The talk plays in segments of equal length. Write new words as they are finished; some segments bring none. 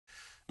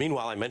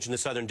Meanwhile, I mentioned the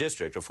Southern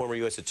District. A former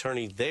U.S.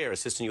 attorney there,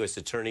 Assistant U.S.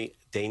 Attorney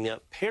Danya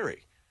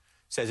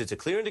says it's a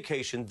clear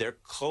indication they're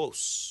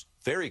close,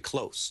 very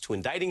close, to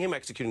indicting him.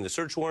 Executing the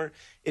search warrant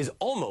is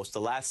almost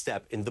the last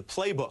step in the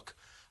playbook.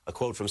 A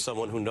quote from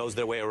someone who knows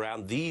their way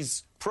around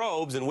these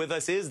probes, and with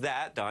us is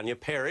that, Danya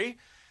Perry,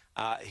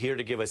 here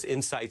to give us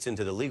insights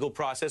into the legal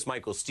process.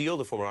 Michael Steele,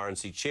 the former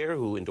RNC chair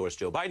who endorsed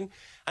Joe Biden,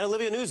 and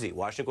Olivia Nuzzi,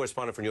 Washington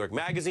correspondent for New York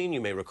Magazine. You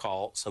may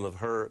recall some of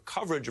her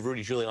coverage of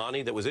Rudy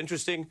Giuliani that was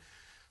interesting,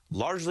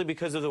 largely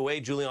because of the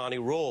way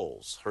Giuliani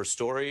rolls. Her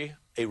story,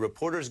 A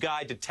Reporter's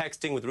Guide to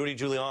Texting with Rudy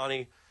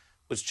Giuliani,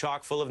 was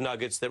chock full of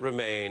nuggets that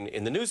remain,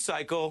 in the news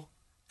cycle,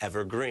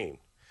 evergreen.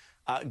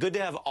 Good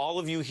to have all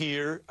of you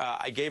here.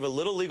 I gave a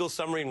little legal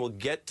summary, and we'll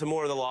get to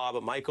more of the law.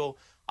 But, Michael,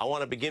 I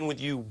want to begin with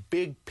you,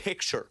 big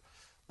picture.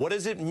 What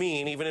does it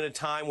mean, even in a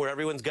time where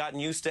everyone's gotten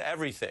used to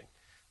everything,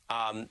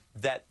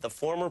 that the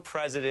former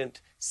president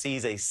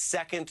sees a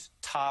second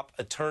top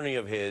attorney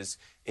of his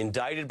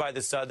indicted by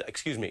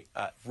the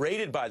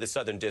raided by the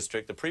Southern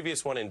District, the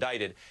previous one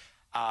indicted,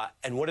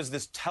 and what does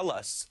this tell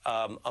us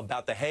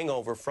about the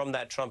hangover from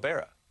that Trump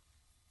era?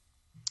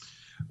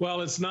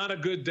 Well, it's not a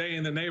good day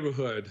in the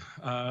neighborhood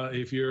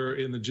if you're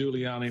in the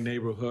Giuliani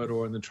neighborhood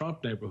or in the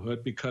Trump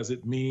neighborhood, because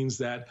it means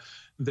that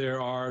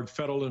there are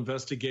federal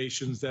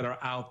investigations that are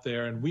out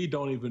there and we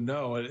don't even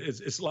know.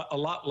 It's a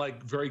lot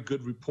like very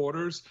good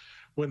reporters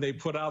when they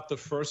put out the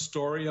first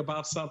story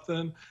about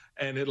something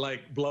and it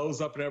like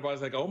blows up and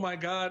everybody's like, oh my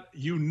God,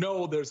 you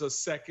know there's a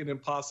second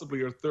and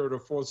possibly a third or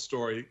fourth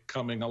story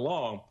coming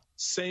along.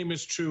 Same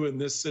is true in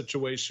this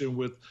situation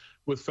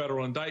with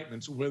federal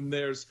indictments. When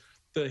there's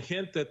the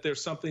hint that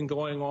there's something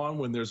going on,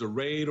 when there's a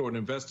raid or an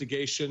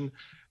investigation,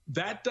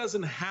 that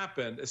doesn't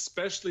happen,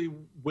 especially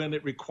when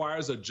it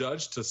requires a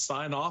judge to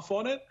sign off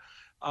on it.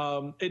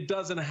 It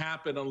doesn't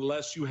happen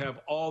unless you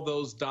have all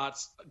those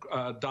dots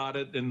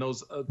dotted and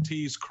those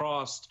T's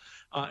crossed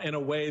in a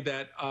way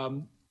that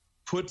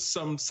puts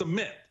some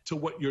cement to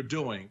what you're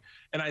doing.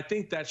 And I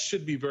think that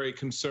should be very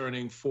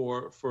concerning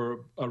for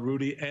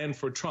Rudy and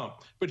for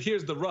Trump. But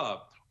here's the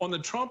rub. On the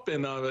Trump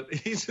end of it,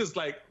 he's just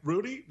like,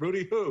 Rudy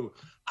who?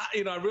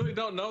 I really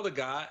don't know the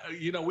guy.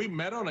 We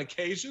met on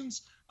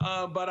occasions,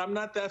 but I'm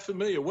not that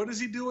familiar. What does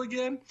he do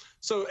again?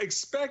 So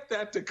expect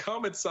that to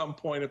come at some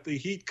point if the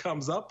heat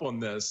comes up on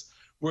this,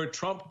 where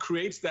Trump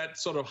creates that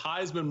sort of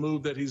Heisman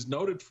move that he's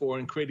noted for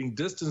in creating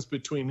distance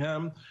between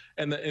him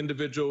and the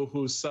individual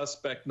who's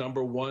suspect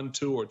number 1,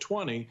 2, or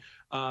 20.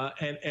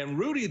 And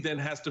Rudy then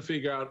has to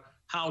figure out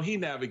how he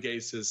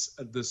navigates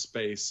this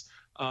space.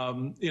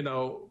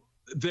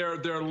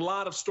 There are a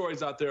lot of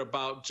stories out there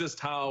about just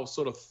how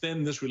sort of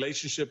thin this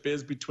relationship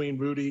is between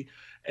Rudy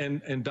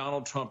and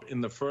Donald Trump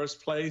in the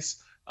first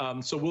place.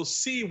 So we'll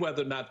see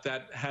whether or not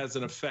that has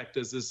an effect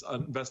as this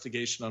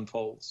investigation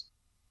unfolds.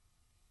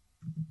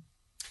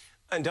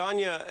 And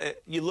Danya,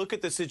 you look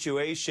at the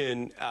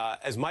situation,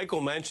 as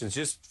Michael mentions,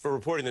 just for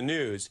reporting the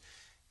news,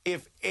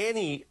 if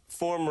any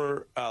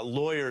former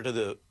lawyer to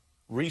the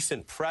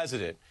recent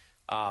president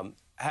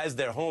has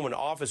their home and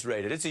office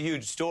raided, it's a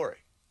huge story.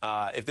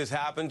 If this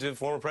happened to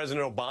former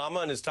President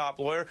Obama and his top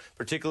lawyer,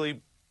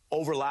 particularly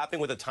overlapping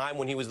with a time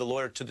when he was the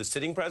lawyer to the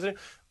sitting president,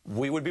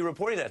 we would be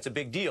reporting that. It's a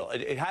big deal.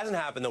 It hasn't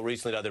happened, though,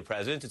 recently to other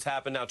presidents. It's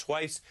happened now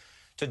twice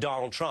to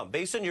Donald Trump.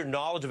 Based on your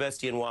knowledge of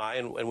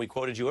SDNY, and we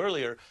quoted you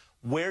earlier,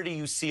 where do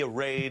you see a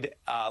raid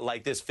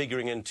like this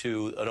figuring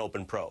into an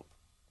open probe?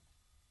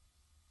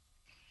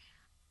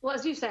 Well,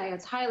 as you say,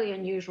 it's highly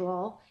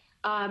unusual.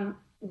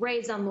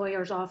 Raids on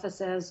lawyers'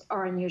 offices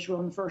are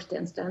unusual in the first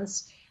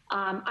instance.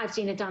 I've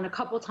seen it done a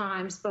couple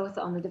times, both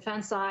on the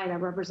defense side. I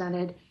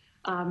represented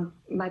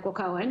Michael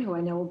Cohen, who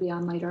I know will be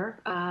on later,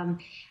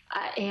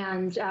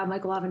 and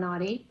Michael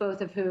Avenatti,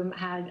 both of whom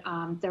had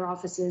their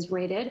offices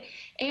raided.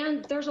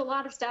 And there's a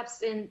lot of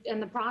steps in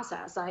the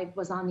process. I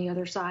was on the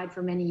other side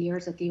for many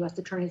years at the U.S.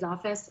 Attorney's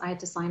Office. I had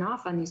to sign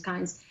off on these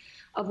kinds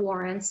of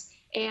warrants.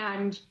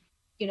 And,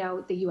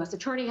 the U.S.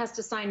 Attorney has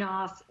to sign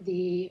off,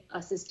 the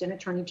Assistant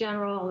Attorney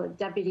General, the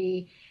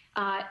Deputy,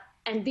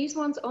 and these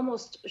ones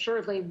almost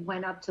assuredly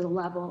went up to the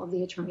level of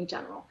the Attorney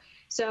General.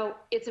 So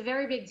it's a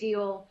very big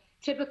deal.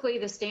 Typically,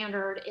 the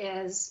standard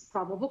is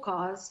probable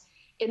cause.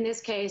 In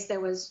this case, there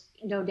was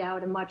no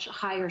doubt a much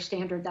higher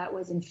standard that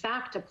was in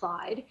fact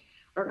applied.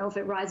 I don't know if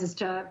it rises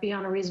to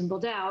beyond a reasonable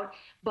doubt,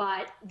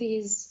 but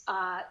these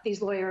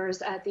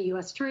lawyers at the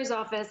U.S. Attorney's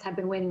Office have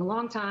been waiting a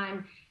long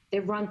time.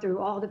 They've run through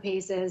all the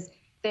paces.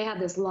 They have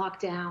this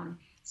locked down.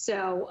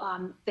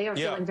 So they are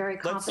feeling very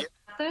confident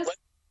about this.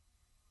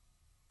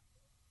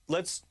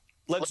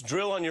 Let's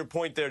drill on your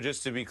point there,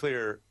 just to be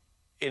clear.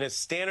 In a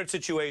standard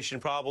situation,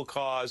 probable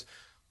cause,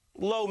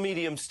 low,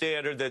 medium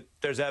standard that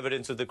there's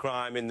evidence of the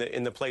crime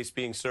in the place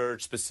being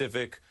searched,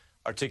 specific,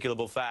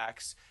 articulable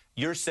facts.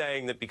 You're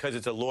saying that because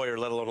it's a lawyer,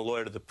 let alone a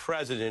lawyer to the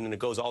president, and it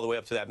goes all the way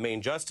up to that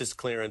main justice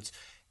clearance,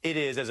 it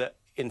is,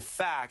 in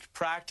fact,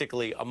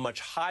 practically a much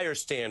higher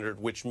standard,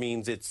 which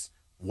means it's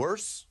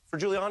worse for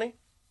Giuliani?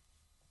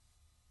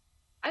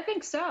 I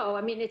think so.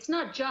 I mean, it's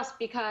not just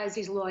because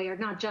he's a lawyer,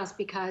 not just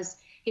because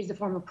He's the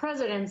former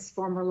president's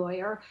former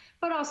lawyer.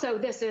 But also,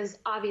 this is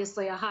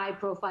obviously a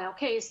high-profile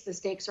case. The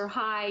stakes are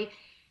high.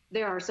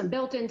 There are some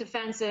built-in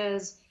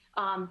defenses.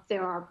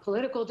 There are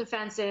political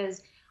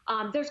defenses.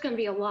 There's going to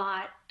be a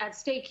lot at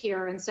stake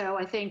here. And so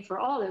I think for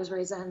all those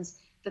reasons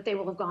that they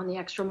will have gone the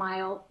extra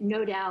mile.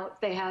 No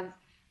doubt they have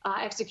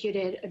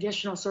executed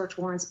additional search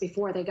warrants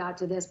before they got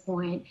to this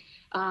point.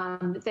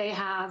 They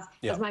have,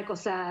 as Michael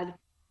said,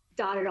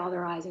 dotted all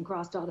their I's and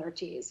crossed all their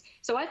T's.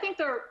 So I think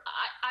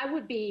I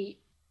would be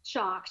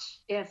shocked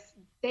if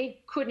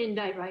they couldn't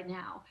indict right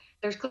now.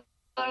 There's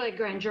clearly a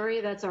grand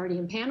jury that's already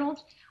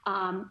impaneled.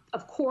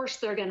 Of course,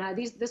 they're going to,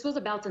 this was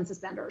a belt and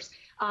suspenders.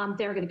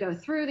 They're going to go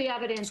through the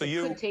evidence. So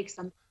it could take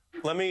some.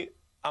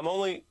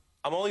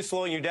 I'm only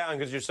slowing you down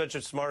because you're such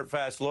a smart,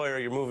 fast lawyer.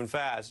 You're moving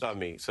fast on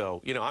me.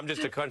 So, I'm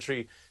just a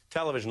country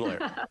television lawyer.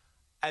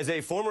 As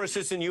a former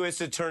assistant U.S.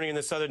 attorney in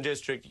the Southern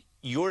District,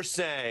 you're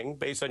saying,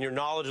 based on your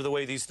knowledge of the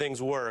way these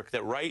things work,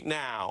 that right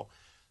now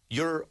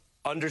your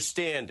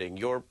understanding,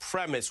 your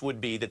premise would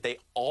be that they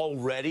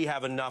already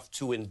have enough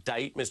to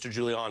indict Mr.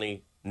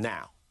 Giuliani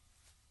now.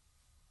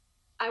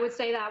 I would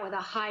say that with a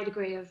high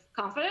degree of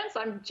confidence.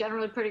 I'm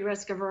generally pretty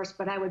risk averse,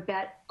 but I would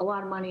bet a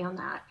lot of money on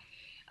that.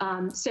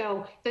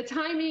 So the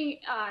timing,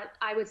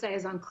 I would say,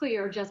 is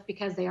unclear just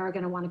because they are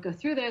going to want to go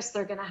through this.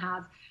 They're going to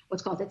have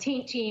what's called the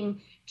taint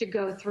team to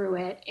go through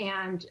it.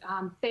 And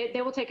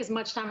they will take as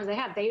much time as they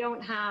have. They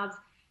don't have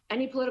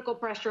any political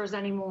pressures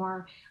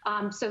anymore.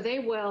 So they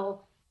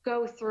will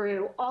go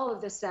through all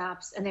of the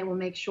steps and they will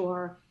make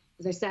sure,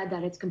 as I said,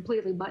 that it's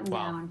completely buttoned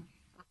down.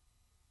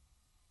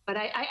 But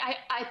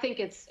I think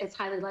it's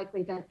highly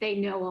likely that they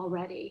know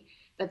already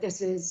that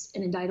this is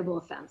an indictable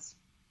offense.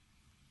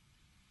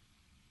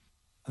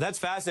 That's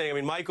fascinating. I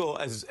mean, Michael,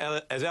 as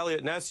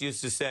Elliot Ness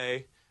used to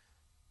say,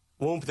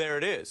 whoop, there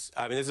it is.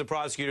 I mean, this is a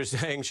prosecutor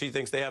saying she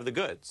thinks they have the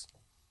goods.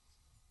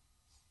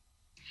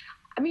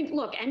 I mean,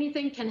 look,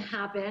 anything can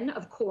happen,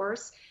 of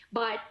course,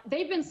 but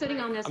they've been sitting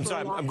on this for a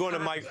long time. I'm going to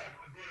Mike.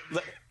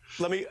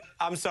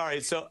 I'm sorry.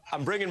 So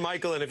I'm bringing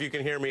Michael in if you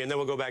can hear me, and then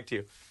we'll go back to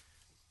you.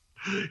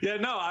 Yeah,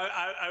 no,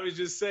 I was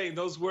just saying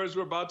those words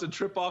were about to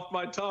trip off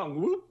my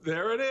tongue. Whoop,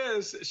 there it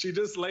is. She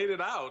just laid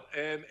it out.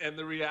 And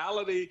the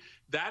reality,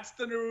 that's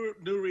the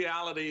new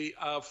reality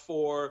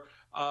for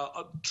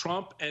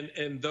Trump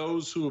and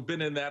those who have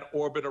been in that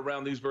orbit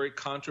around these very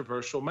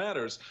controversial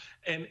matters.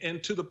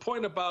 And to the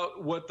point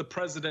about what the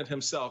president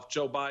himself,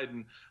 Joe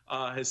Biden,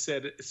 has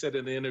said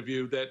in the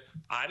interview, that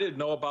I didn't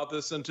know about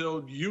this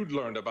until you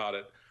learned about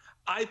it.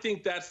 I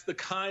think that's the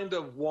kind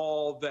of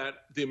wall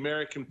that the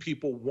American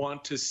people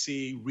want to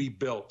see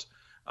rebuilt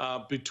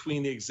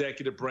between the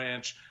executive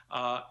branch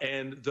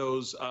and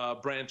those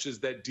branches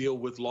that deal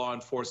with law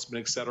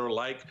enforcement, et cetera,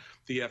 like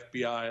the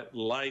FBI,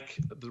 like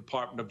the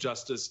Department of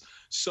Justice,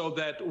 so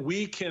that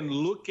we can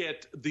look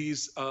at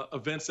these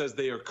events as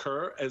they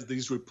occur, as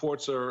these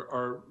reports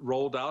are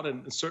rolled out,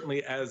 and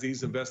certainly as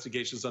these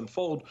investigations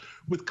unfold,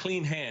 with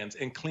clean hands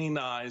and clean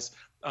eyes,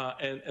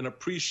 and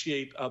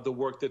appreciate the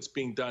work that's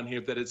being done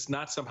here, that it's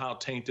not somehow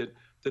tainted,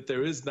 that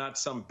there is not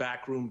some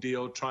backroom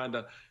deal trying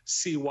to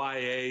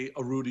CYA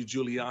a Rudy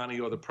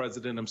Giuliani or the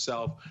president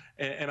himself.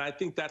 And I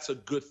think that's a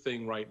good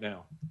thing right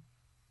now.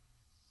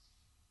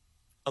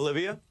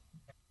 Olivia?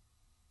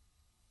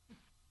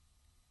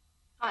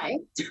 Hi.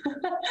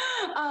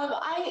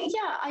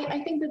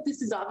 I think that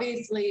this is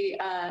obviously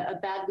a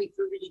bad week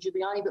for Rudy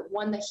Giuliani, but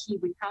one that he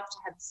would have to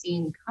have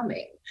seen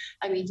coming.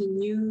 I mean, he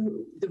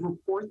knew the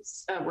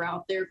reports were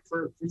out there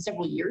for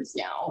several years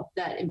now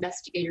that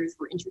investigators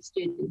were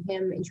interested in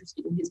him,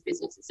 interested in his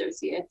business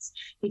associates.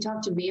 He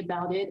talked to me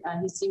about it.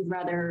 He seemed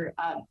rather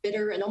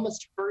bitter and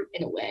almost hurt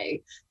in a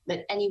way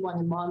that anyone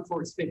in law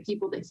enforcement,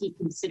 people that he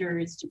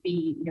considers to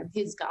be,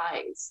 his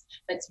guys,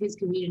 that's his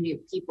community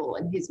of people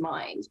in his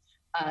mind,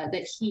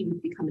 that he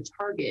would become a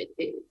target.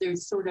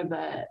 There's sort of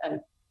a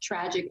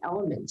tragic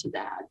element to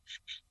that.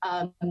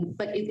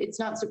 But it's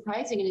not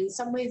surprising. And in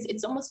some ways,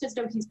 it's almost as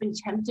though he's been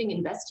tempting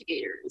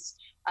investigators.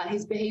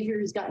 His behavior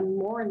has gotten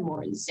more and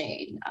more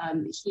insane.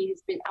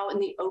 He's been out in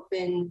the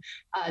open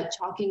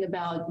talking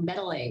about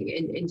meddling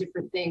in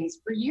different things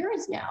for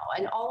years now,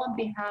 and all on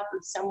behalf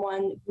of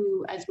someone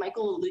who, as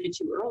Michael alluded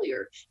to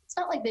earlier, it's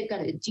not like they've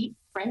got a deep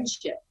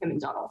friendship, him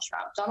and Donald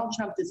Trump. Donald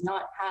Trump does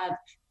not have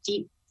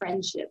deep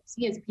friendships.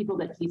 He has people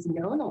that he's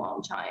known a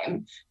long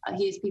time.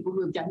 He has people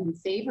who have done him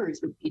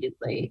favors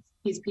repeatedly.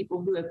 He has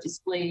people who have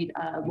displayed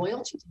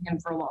loyalty to him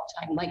for a long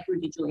time, like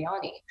Rudy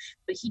Giuliani.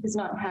 But he does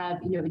not have,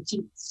 a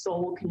deep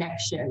soul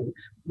connection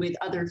with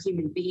other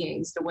human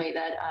beings the way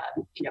that,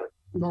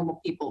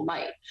 normal people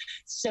might.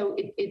 So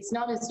it's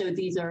not as though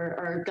these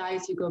are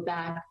guys who go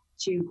back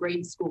to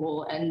grade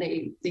school and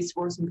they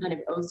swore some kind of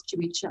oath to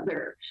each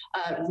other.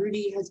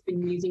 Rudy has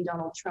been using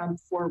Donald Trump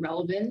for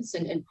relevance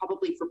and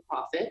probably for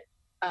profit.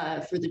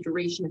 For the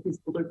duration of his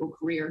political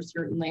career,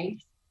 certainly.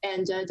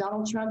 And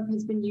Donald Trump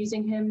has been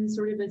using him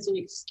sort of as an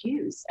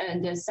excuse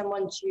and as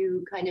someone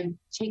to kind of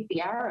take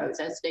the arrows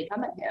as they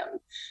come at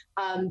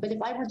him. But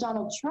if I were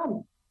Donald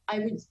Trump, I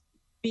would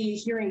be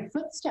hearing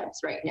footsteps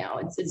right now.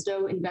 It's as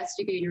though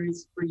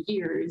investigators for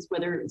years,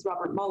 whether it's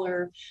Robert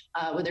Mueller,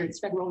 whether it's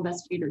federal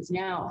investigators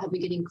now, have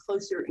been getting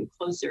closer and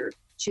closer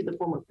to the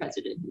former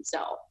president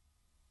himself.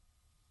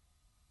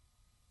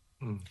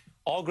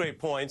 All great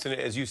points. And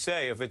as you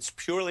say, if it's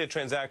purely a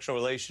transactional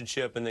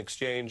relationship in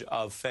exchange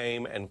of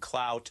fame and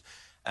clout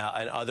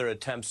and other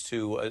attempts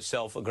to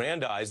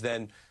self-aggrandize,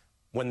 then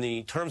when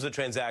the terms of the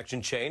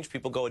transaction change,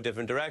 people go a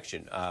different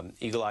direction.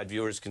 Eagle-eyed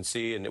viewers can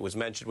see, and it was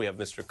mentioned, we have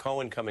Mr.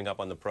 Cohen coming up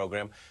on the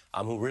program,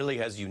 who really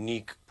has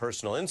unique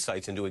personal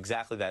insights into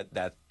exactly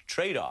that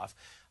trade-off.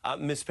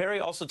 Ms. Perry,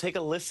 also take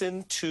a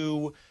listen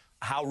to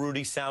how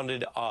Rudy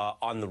sounded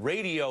on the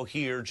radio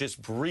here, just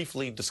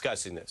briefly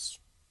discussing this.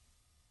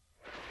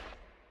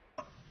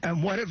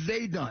 And what have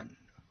they done?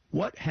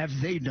 What have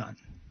they done?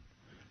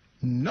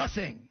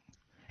 Nothing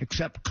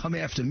except come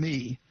after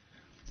me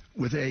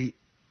with a,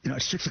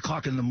 6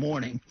 o'clock in the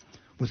morning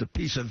with a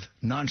piece of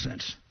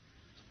nonsense.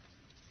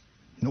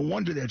 No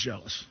wonder they're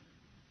jealous.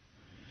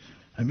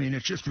 I mean,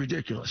 it's just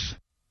ridiculous.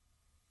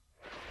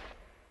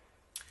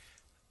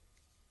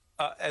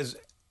 As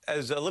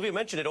Olivia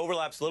mentioned, it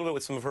overlaps a little bit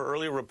with some of her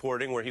earlier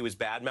reporting where he was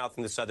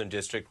bad-mouthing the Southern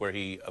District, where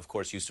he, of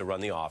course, used to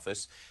run the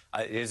office.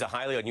 It is a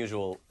highly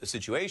unusual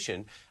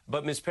situation.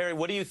 But, Ms. Perry,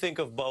 what do you think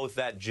of both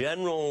the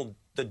general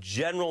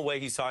way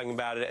he's talking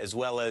about it, as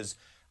well as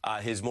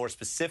his more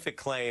specific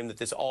claim that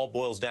this all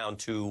boils down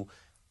to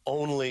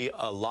only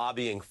a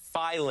lobbying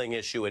filing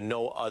issue and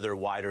no other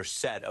wider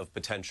set of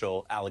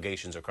potential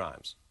allegations or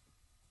crimes?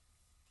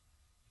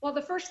 Well,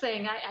 the first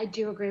thing, I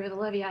do agree with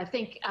Olivia. I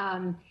think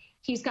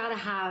he's got to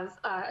have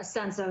a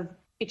sense of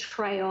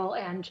betrayal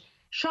and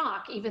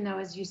shock, even though,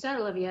 as you said,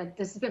 Olivia,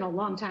 this has been a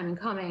long time in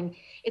coming.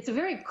 It's a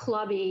very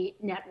clubby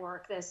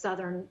network, the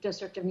Southern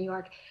District of New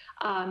York.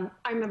 I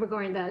remember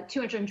going to the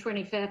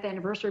 225th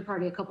anniversary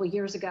party a couple of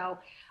years ago.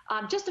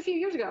 Just a few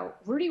years ago,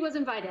 Rudy was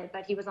invited,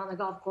 but he was on the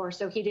golf course,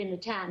 so he didn't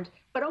attend.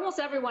 But almost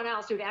everyone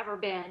else who'd ever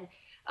been,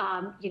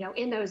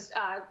 in those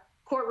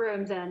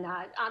courtrooms and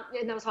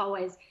in those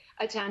hallways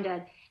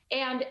attended.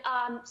 And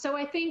so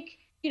I think,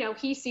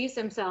 he sees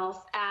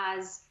himself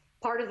as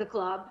part of the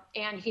club,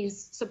 and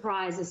he's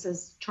surprised this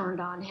has turned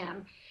on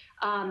him.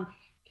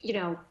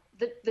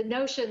 The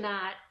notion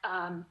that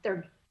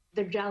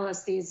they're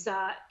jealous, these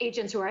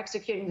agents who are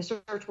executing the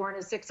search warrant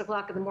at 6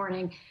 o'clock in the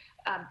morning,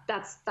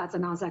 that's a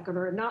non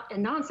sequitur, not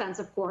nonsense,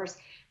 of course.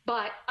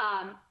 But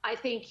I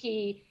think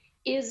he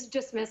is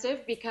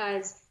dismissive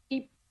because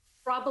he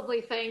probably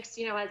thinks,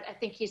 I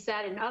think he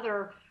said in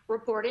other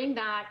reporting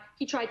that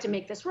he tried to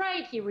make this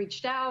right. He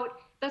reached out.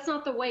 That's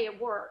not the way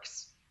it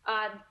works.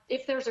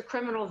 If there's a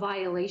criminal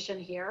violation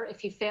here,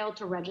 if he failed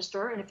to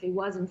register and if he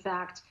was in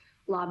fact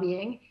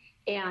lobbying,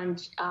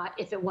 and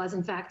if it was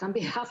in fact on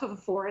behalf of a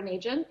foreign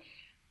agent,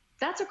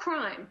 that's a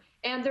crime.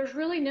 And there's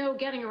really no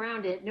getting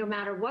around it, no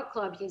matter what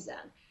club he's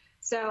in.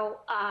 So,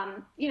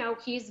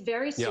 he's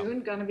very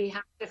soon going to be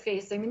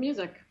facing the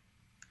music.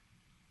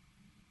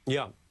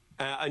 Yeah.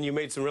 And you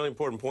made some really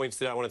important points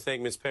that I want to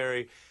thank Ms.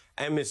 Perry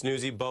and Ms.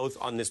 Newsy both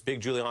on this big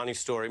Giuliani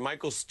story.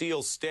 Michael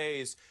Steele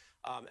stays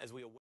as we await.